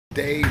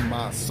Today,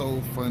 my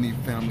So Funny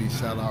family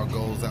shout out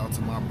goes out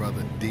to my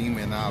brother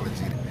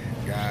Demonology.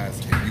 Guys,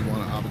 if you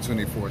want an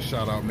opportunity for a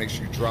shout out, make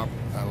sure you drop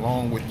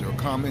along with your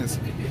comments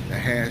the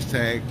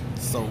hashtag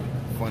So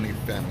Funny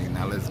family.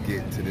 Now let's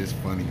get to this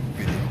funny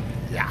video.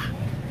 Yeah.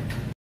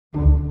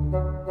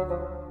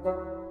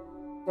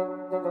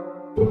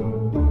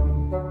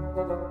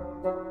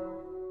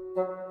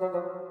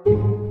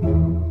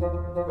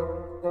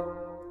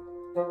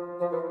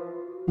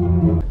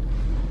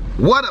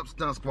 What up,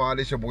 Stunt Squad?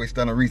 It's your boy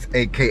Stunner Reese,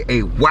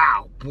 aka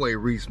Wow Boy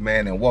Reese,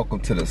 man, and welcome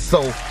to the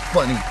So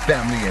Funny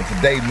family. And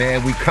today,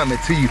 man, we coming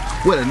to you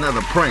with another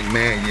prank,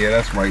 man. Yeah,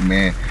 that's right,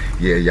 man.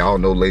 Yeah, y'all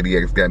know Lady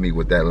X got me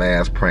with that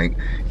last prank.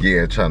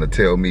 Yeah, trying to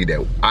tell me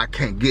that I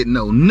can't get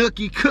no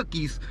nookie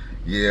cookies.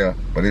 Yeah,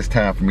 but it's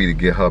time for me to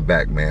get her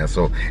back, man.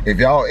 So if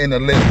y'all in the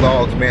lit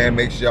vlogs, man,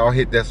 make sure y'all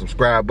hit that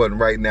subscribe button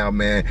right now,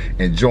 man,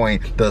 and join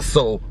the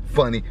So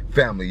Funny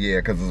family. Yeah,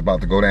 because it's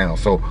about to go down.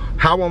 So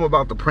how I'm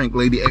about to prank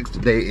Lady X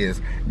today is,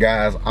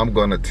 guys, I'm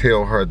gonna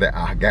tell her that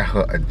I got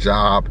her a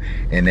job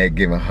and they're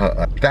giving her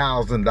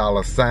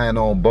 $1,000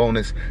 sign-on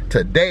bonus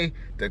today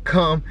to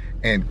come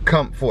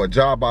for a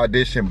job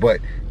audition.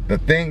 But the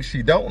thing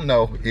she don't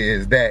know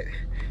is that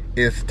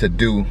it's to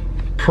do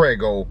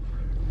prego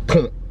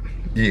porn.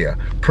 Yeah,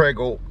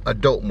 prego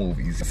adult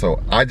movies.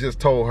 So I just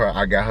told her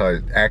I got her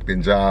an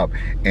acting job,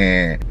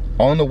 and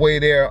on the way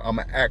there, I'm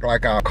gonna act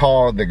like I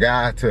called the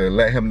guy to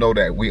let him know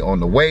that we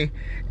on the way,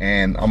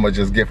 and I'm gonna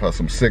just give her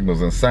some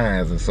signals and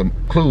signs and some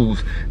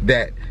clues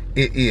that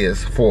it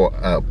is for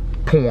a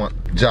porn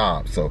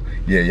job. So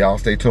yeah, y'all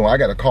stay tuned. I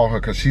gotta call her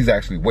because she's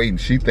actually waiting.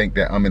 She think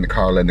that I'm in the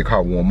car letting the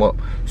car warm up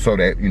so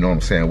that, you know what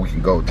I'm saying, we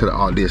can go to the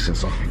audition.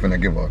 So I'm gonna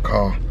give her a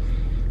call.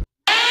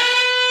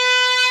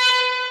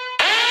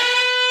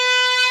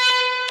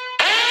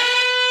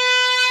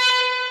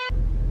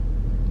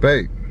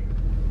 Babe,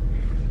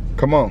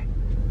 come on.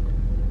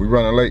 We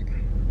running late.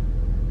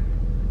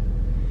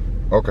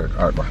 Okay,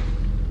 all right, bye.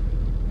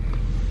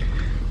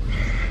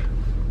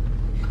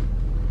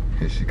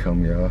 Here she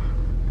come, y'all.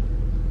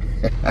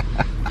 This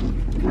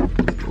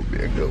gonna be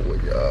a good one,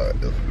 y'all.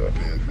 This is gonna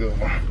be a good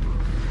one.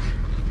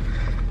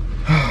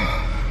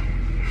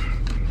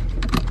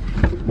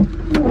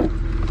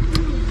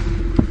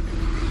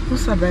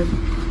 What's up, baby?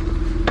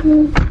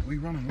 We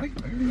running late,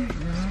 baby.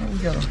 We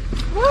gotta.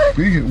 What?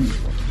 We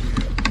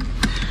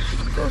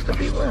Supposed to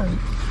be running.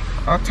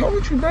 I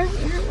told you, baby.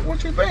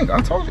 What you think? I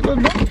told you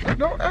that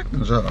don't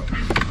acting job.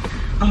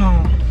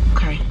 Oh,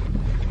 okay.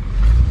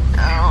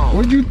 Oh.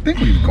 Where do you think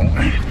we was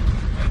going?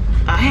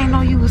 I didn't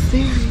know you was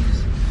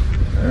serious.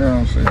 Yeah,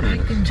 I'm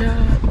serious. Acting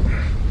job.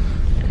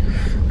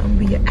 I'm gonna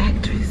be an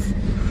actress.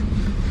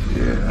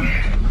 Yeah.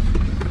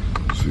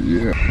 So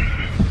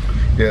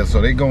yeah.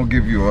 So they gonna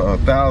give you a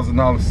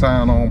 $1,000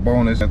 sign-on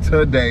bonus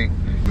today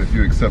if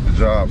you accept the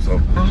job. So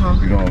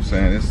you know what I'm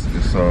saying?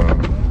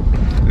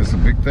 It's a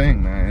big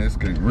thing, man. It's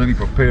could really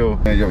propel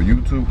your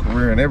YouTube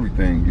career and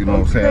everything, you know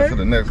what I'm saying, to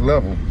the next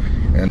level.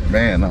 And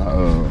man,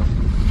 I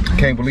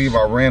can't believe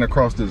I ran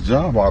across this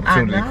job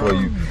opportunity for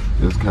you.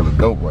 It's kind of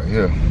dope right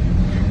here.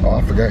 Oh,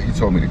 I forgot he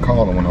told me to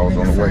call him when I was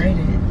on the way.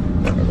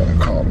 I gotta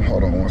call him.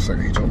 Hold on one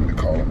second. He told me to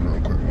call him real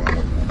quick.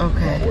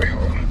 Okay. Wait,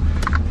 hold on.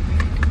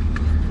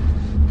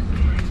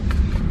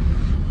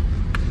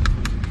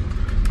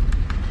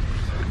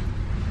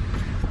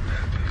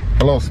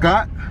 Hello,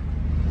 Scott?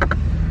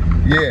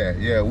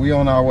 Yeah, we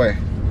on our way.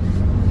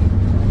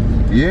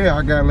 Yeah,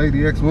 I got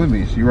Lady X with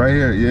me. She right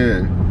here,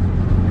 yeah,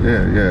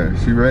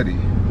 she ready.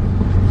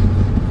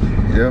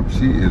 Yep,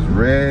 she is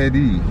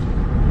ready.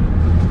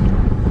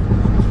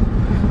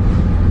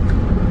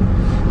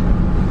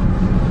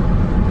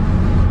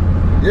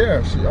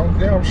 Yeah,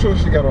 I'm sure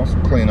she got on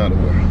some clean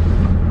underwear.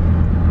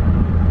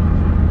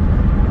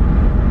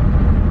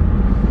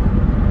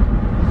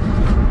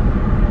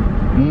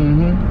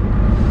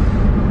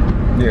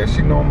 Yeah,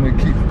 she normally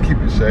keep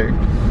it shaved.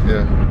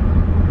 Yeah.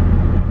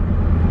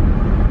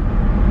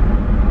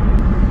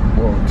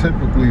 Well,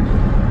 typically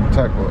the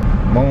type of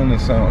moaning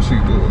sound she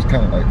do is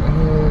kind of like,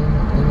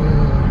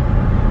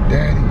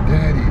 daddy.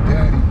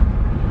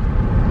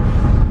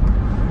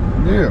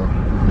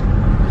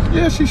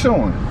 Yeah, she's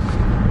showing.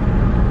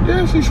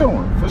 Yeah, she's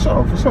showing. For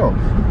sure.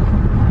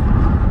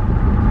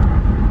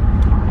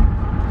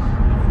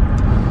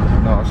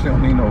 No, she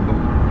don't need no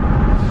lube.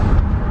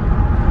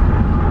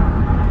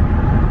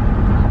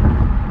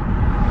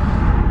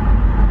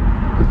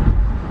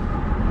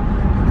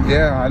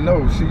 Yeah, I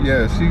know. She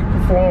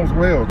performs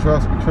well.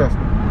 Trust me.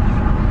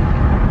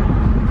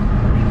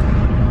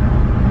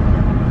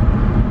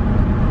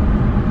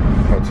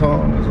 Her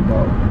tongue is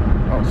about,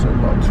 I would say,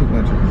 about 2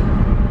 inches.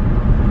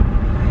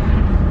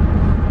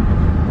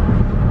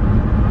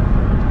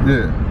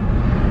 Yeah.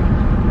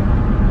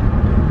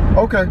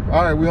 Okay.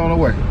 All right. We on the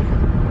way.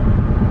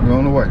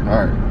 All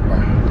right.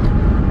 Bye.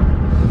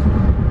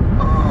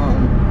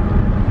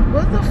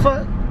 What the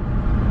fuck?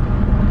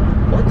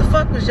 What the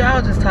fuck was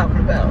y'all just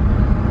talking about?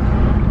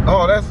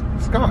 Oh, that's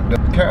Scott, the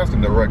casting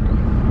director.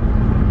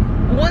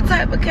 What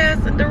type of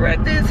casting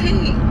director is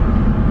he?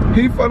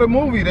 He for the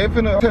movie. They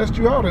finna test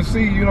you out and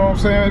see, you know what I'm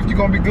saying, if you're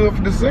gonna be good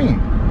for the scene.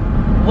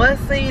 What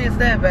scene is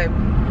that, baby?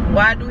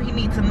 Why do he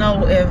need to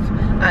know if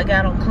I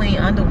got on clean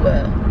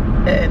underwear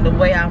and the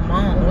way I'm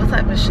on? What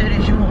type of shit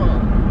is you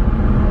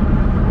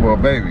on? Well,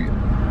 baby,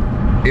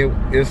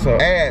 it's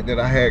an ad that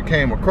I had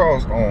came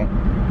across on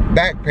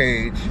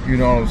Backpage, you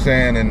know what I'm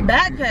saying? And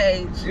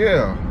Backpage?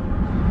 Yeah.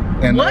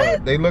 And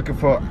what? They looking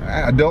for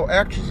adult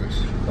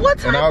actresses. What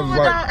type of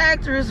adult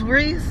actress,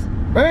 Reese?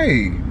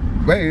 Babe,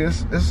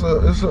 it's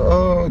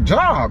a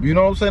job, you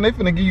know what I'm saying? They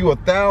finna give you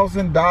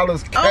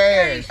 $1,000 cash.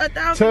 Okay,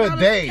 $1,000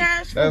 today.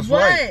 Cash That's for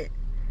what? Right.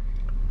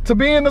 To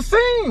be in the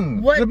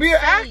scene. What to be scene?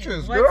 an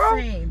actress, what girl.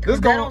 Scene? This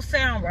that don't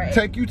sound right.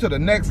 Take you to the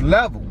next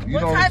level. You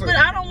know what I'm saying?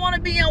 I don't want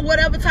to be on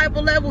whatever type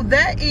of level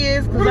that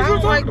is, because I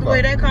don't like the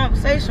way that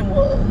conversation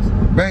was.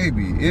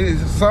 Baby, it is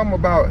something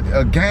about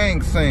a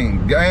gang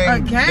scene.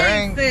 A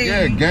gang scene?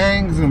 Yeah,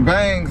 gangs and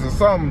bangs or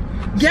something.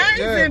 Gangs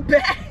and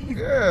bangs?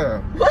 Yeah.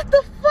 What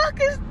the fuck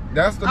is...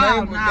 That's the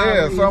name.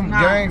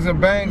 Gangs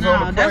and bangs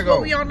on the Prego. That's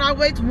what we on our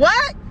way to.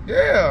 What?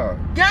 Yeah.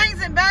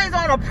 Gangs and bangs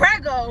on a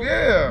Prego?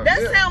 Yeah.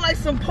 That sound like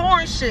some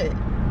porn shit.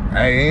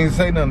 Hey, ain't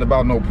say nothing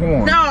about no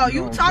porn. No,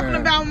 you talking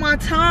about my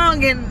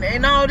tongue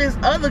and all this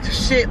other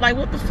shit. Like,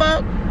 what the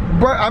fuck?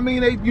 But I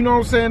mean, they, you know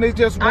what I'm saying? They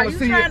just want to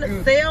see. Are you trying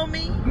to sell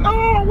me?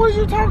 No, what are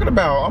you talking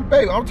about?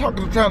 I'm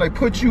trying to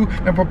put you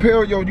and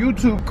prepare your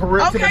YouTube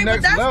career to the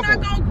next level. Okay,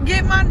 but that's not gonna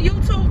get my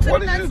YouTube to the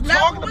next level. What are you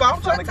talking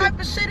about? What type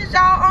of shit is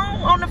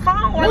y'all on the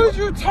phone? What are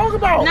you talking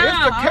about? No, it's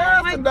the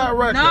casting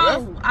director.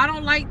 No, I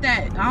don't like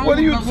that. I don't what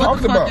are you know talking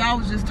what the fuck about? y'all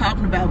was just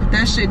talking about, but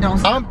that shit don't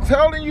sound. I'm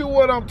telling you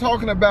what I'm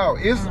talking about.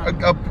 It's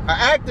a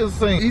acting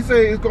scene. He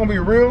said it's gonna be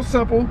real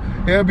simple.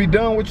 It'll be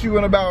done with you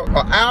in about an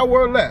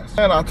hour or less.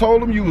 And I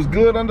told him you was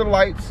good under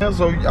lights. And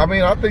so I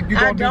mean, I think you're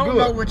gonna do good. I don't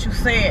know what you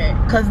said,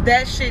 cause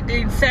that shit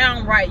didn't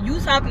sound right. You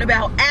talking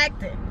about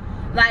acting,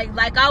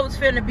 like I was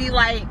finna be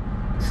like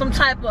some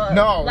type of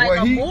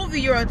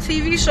movie or a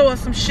TV show or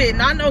some shit.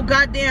 And I know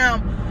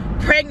goddamn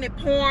pregnant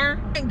porn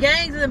and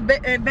gangs and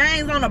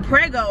bangs on a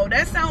Prego.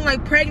 That sound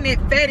like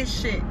pregnant fetish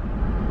shit.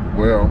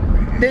 Well,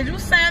 did you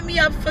sign me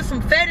up for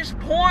some fetish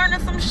porn or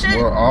some shit?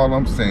 Well, all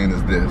I'm saying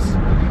is this.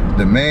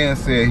 The man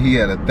said he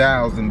had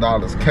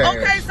 $1,000 cash.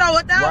 Okay, so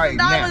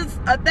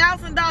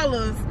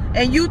 $1,000,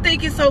 and you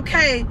think it's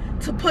okay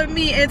to put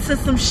me into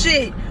some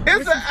shit?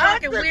 It's an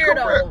acting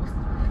weirdos.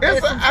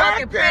 It's an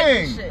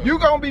acting. You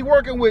gonna be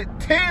working with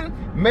 10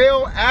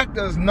 male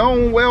actors,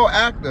 known well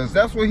actors.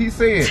 That's what he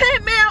said.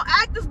 10 male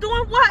actors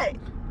doing what?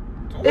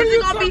 Is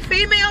it gonna be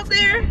females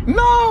there?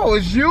 No,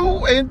 it's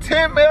you and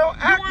 10 male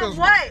actors. Doing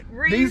what,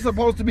 Reese? These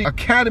supposed to be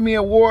Academy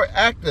Award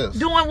actors.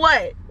 Doing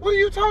what? What are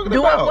you talking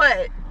about? Doing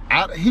what?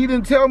 He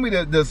didn't tell me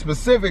the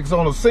specifics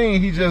on the scene.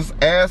 He just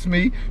asked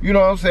me, you know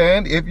what I'm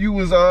saying, if you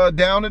was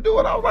down to do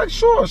it. I was like,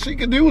 sure, she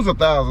could use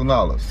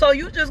 $1,000. So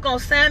you just gonna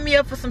sign me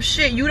up for some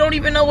shit you don't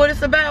even know what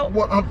it's about?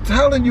 Well, I'm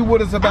telling you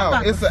what it's about.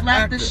 I'm about to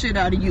slap the shit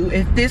out of you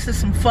if this is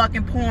some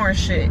fucking porn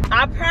shit.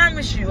 I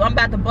promise you, I'm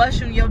about to bust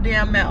you in your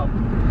damn mouth.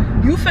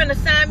 You finna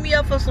sign me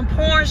up for some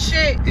porn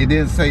shit? It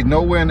didn't say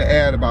nowhere in the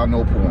ad about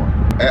no porn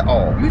at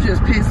all. You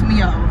just pissed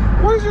me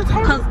off. What is you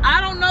talking about? Cause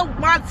I don't know,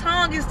 my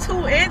tongue is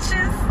 2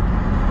 inches.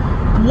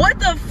 What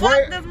the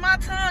fuck does my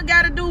tongue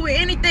got to do with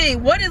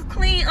anything? What does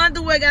clean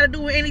underwear got to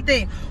do with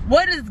anything?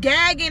 What is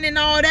gagging and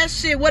all that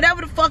shit?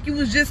 Whatever the fuck you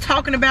was just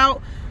talking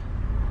about.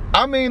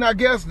 I mean, I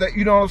guess that,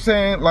 you know what I'm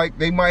saying, like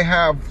they might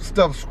have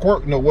stuff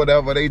squirting or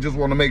whatever. They just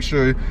want to make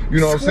sure, you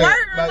know what I'm saying?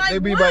 Like they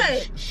be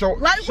what?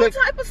 What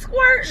type of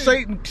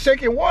squirting?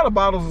 Shaking water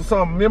bottles or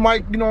something. It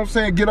might, you know what I'm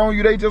saying, get on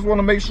you. They just want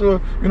to make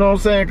sure, you know what I'm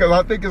saying? Because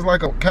I think it's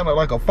like a kind of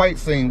like a fight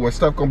scene where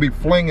stuff gonna be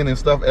flinging and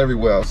stuff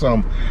everywhere.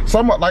 Some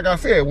like I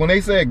said, when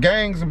they said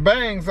gangs and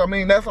bangs, I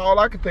mean, that's all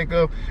I could think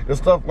of is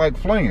stuff like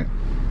flinging.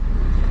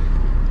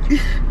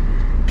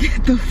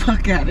 Get the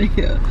fuck out of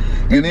here.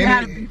 You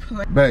gotta be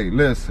playing. Babe,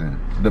 listen.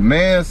 The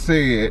man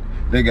said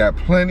they got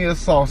plenty of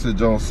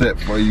sausage on set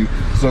for you.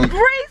 So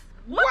Reese,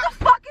 what the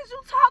fuck is you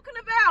talking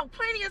about?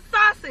 Plenty of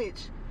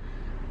sausage.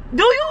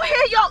 Do you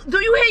hear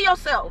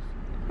yourself?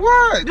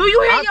 What? Do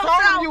you hear yourself?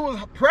 I told him you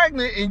was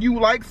pregnant and you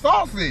like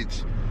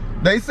sausage.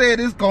 They said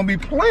it's gonna be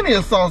plenty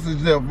of sausage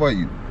there for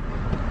you.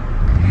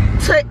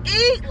 To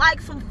eat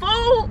like some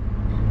food?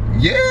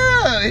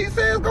 Yeah, he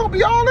said it's gonna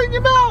be all in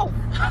your mouth.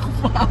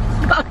 Oh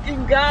my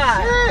fucking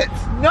God. Shit.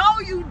 No,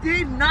 you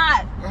did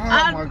not. Oh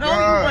my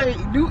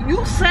God.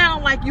 You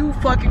sound like you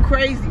fucking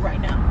crazy right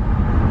now.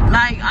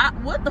 Like,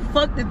 what the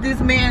fuck did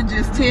this man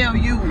just tell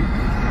you?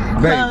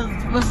 Because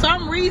for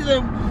some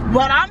reason,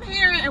 what I'm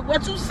hearing and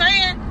what you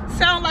saying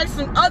sound like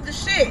some other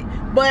shit.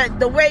 But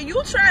the way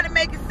you trying to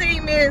make it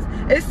seem is,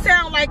 it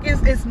sound like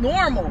it's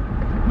normal.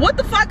 What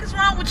the fuck is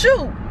wrong with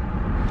you?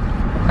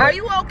 Are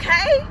you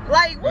okay?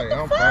 Like, what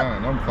the fuck?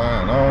 I'm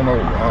fine. I don't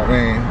know. I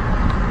mean,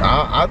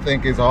 I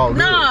think it's all good.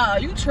 Nah,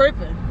 you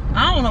tripping.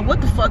 I don't know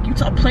what the fuck you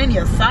talk. Plenty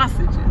of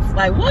sausages.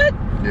 Like, what?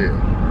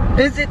 Yeah.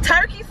 Is it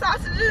turkey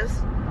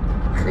sausages?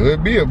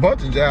 Could be a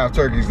bunch of jive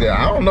turkeys there.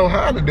 I don't know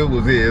how the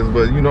dude is,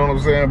 but you know what I'm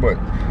saying? But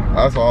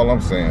that's all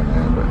I'm saying,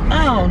 man. But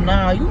oh,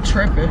 nah, you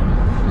tripping.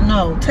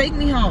 No, take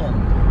me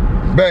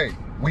home. Babe,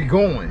 we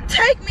going.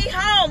 Take me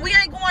home. We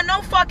ain't going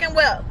no fucking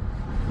well.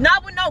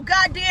 Not with no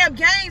goddamn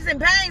gangs and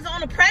bangs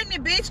on a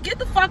pregnant bitch. Get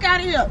the fuck out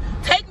of here.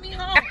 Take me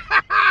home.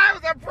 It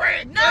was a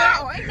prank.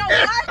 No, ain't no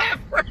what?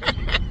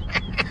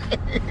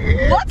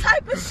 What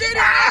type of shit is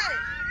that?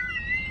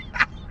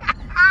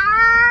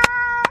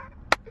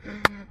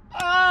 Oh,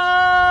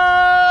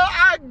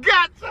 I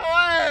got your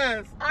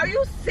ass. Are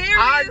you serious?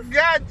 I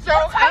got your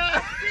What type ass.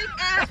 of sick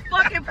ass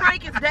fucking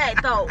prank is that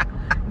though?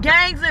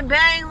 Gangs and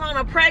bangs on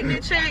a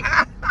pregnant chick?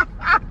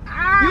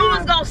 You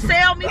was gonna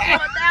sell me for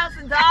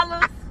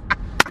 $1,000?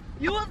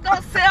 You was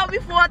gonna sell me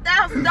for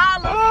 $1,000?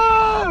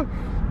 Oh,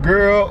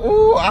 girl,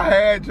 ooh, I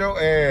had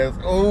your ass.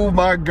 Oh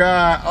my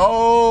God.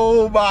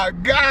 Oh my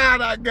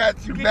God, I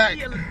got you back.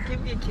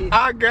 Give me a kiss.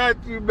 I got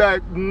you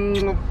back.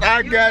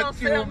 I got gonna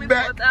sell you me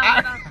back. for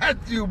I $1,000? got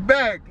you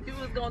back. You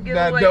was gonna give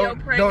Now away your don't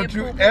pregnant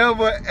you poo-poo.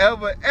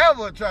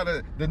 ever try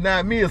to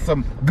deny me of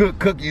some good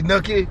cookie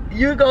nookie.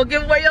 You gonna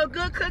give away your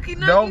good cookie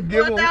Don't nookie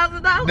give for away.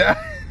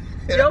 $1,000?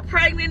 Your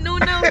pregnant new.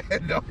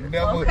 Don't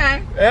never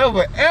Okay.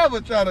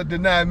 ever try to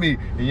deny me.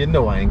 And you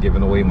know I ain't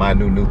giving away my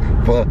new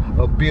for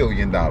 $1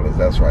 billion.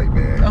 That's right,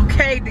 man.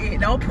 Okay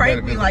then, don't But prank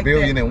if me it's like $1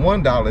 billion that. and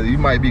 $1, you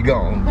might be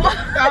gone.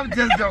 I'm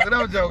just joking.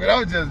 I'm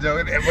just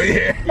joking. But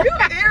yeah. You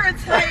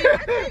irritating. I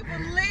can't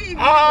believe you.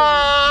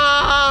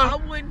 Ah!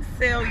 I wouldn't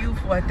sell you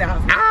for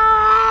 $1,000.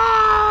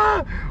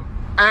 Ah!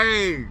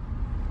 Hey,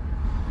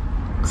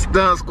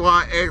 Stunt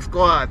Squad, X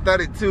Squad,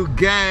 32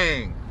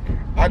 gang.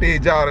 I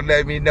need y'all to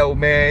let me know,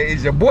 man.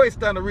 Is your boy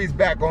Stunner Reese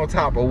back on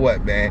top of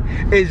what,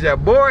 man? Is your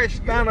boy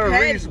Stunner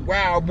Reese,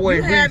 Wild Boy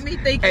You Reese, had me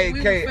thinking we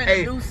was finna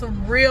AKA do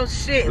some real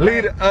shit.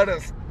 leader of the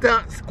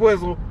Stunt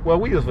Squizzle? Well,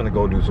 we was finna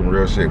go do some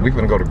real shit. We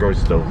finna go to the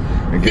grocery store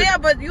and get. Yeah,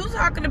 but you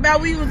talking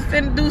about we was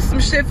finna do some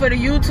shit for the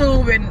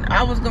YouTube and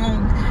I was gonna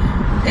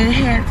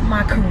enhance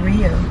my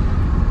career.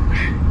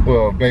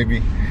 Well,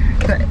 baby,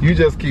 you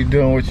just keep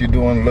doing what you're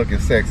doing, looking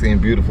sexy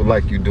and beautiful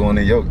like you're doing,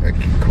 and your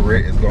career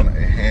is gonna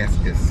enhance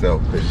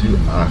itself because you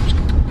are.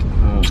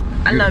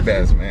 I You love the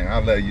best, you. man. I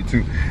love you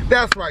too.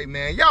 That's right,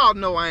 man. Y'all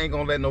know I ain't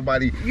gonna let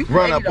nobody You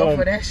run petty up though on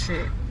for that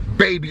shit.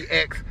 Baby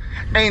X.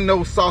 Ain't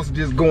no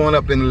sausages going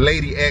up in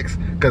Lady X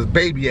because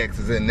Baby X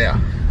is in there.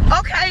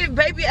 Okay, if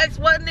Baby X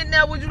wasn't in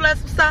there, would you let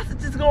some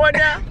sausages go in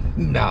there?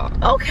 No.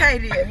 Okay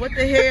then, what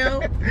the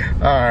hell?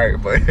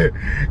 Alright,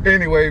 but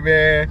anyway,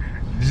 man,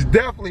 just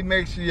definitely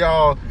make sure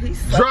y'all He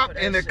suck drop for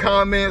that in the shit.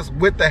 comments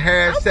with the I'm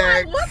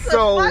hashtag. like, what the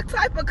fuck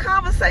type of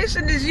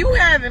conversation is you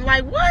having?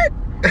 Like what?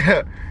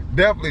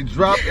 Definitely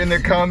drop in the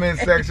comment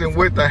section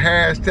with the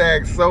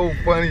hashtag So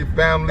Funny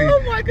Family.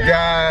 Oh my God.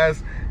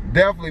 Guys,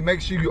 definitely make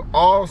sure you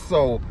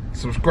also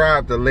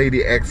subscribe to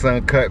Lady X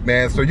Uncut,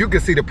 man, so you can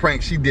see the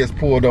prank she just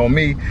pulled on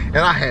me, and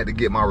I had to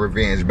get my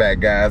revenge back,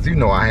 guys. You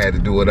know I had to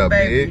do it up,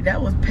 Baby, big.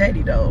 that was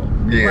petty though.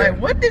 Yeah.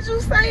 Like what did you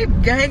say?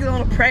 Gangs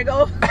on a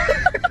prego?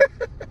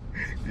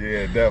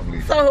 Yeah,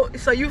 definitely.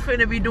 So you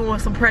finna be doing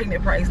some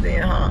pregnant pranks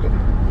then, huh?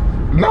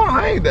 No,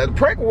 I ain't. The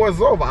prank was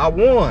over. I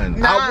won.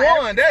 Nah, I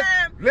won. every That's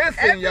time-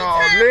 listen, every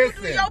y'all. time you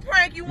Listen. do your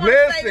prank, you want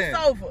to say it's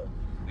over.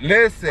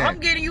 Listen. I'm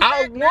getting you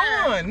I back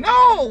now. won.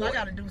 No. I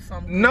gotta do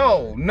something.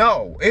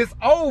 No. It's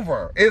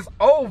over. It's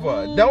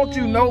over. Don't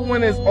you know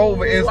when it's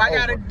over? It's I over.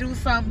 gotta do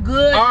something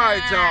good. All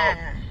right, now.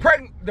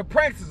 y'all. The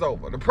pranks is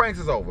over. The pranks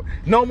is over.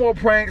 No more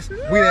pranks. We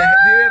done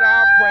did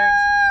our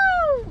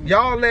pranks.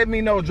 Y'all let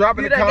me know. Drop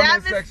in You the done comment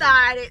got me section.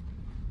 started.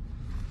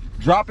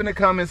 Drop in the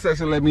comment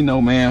section. Let me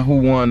know, man, who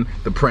won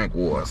the prank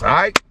wars. All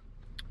right.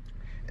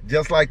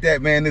 Just like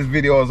that, man. This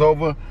video is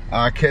over.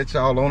 I'll catch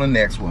y'all on the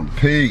next one.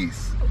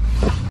 Peace.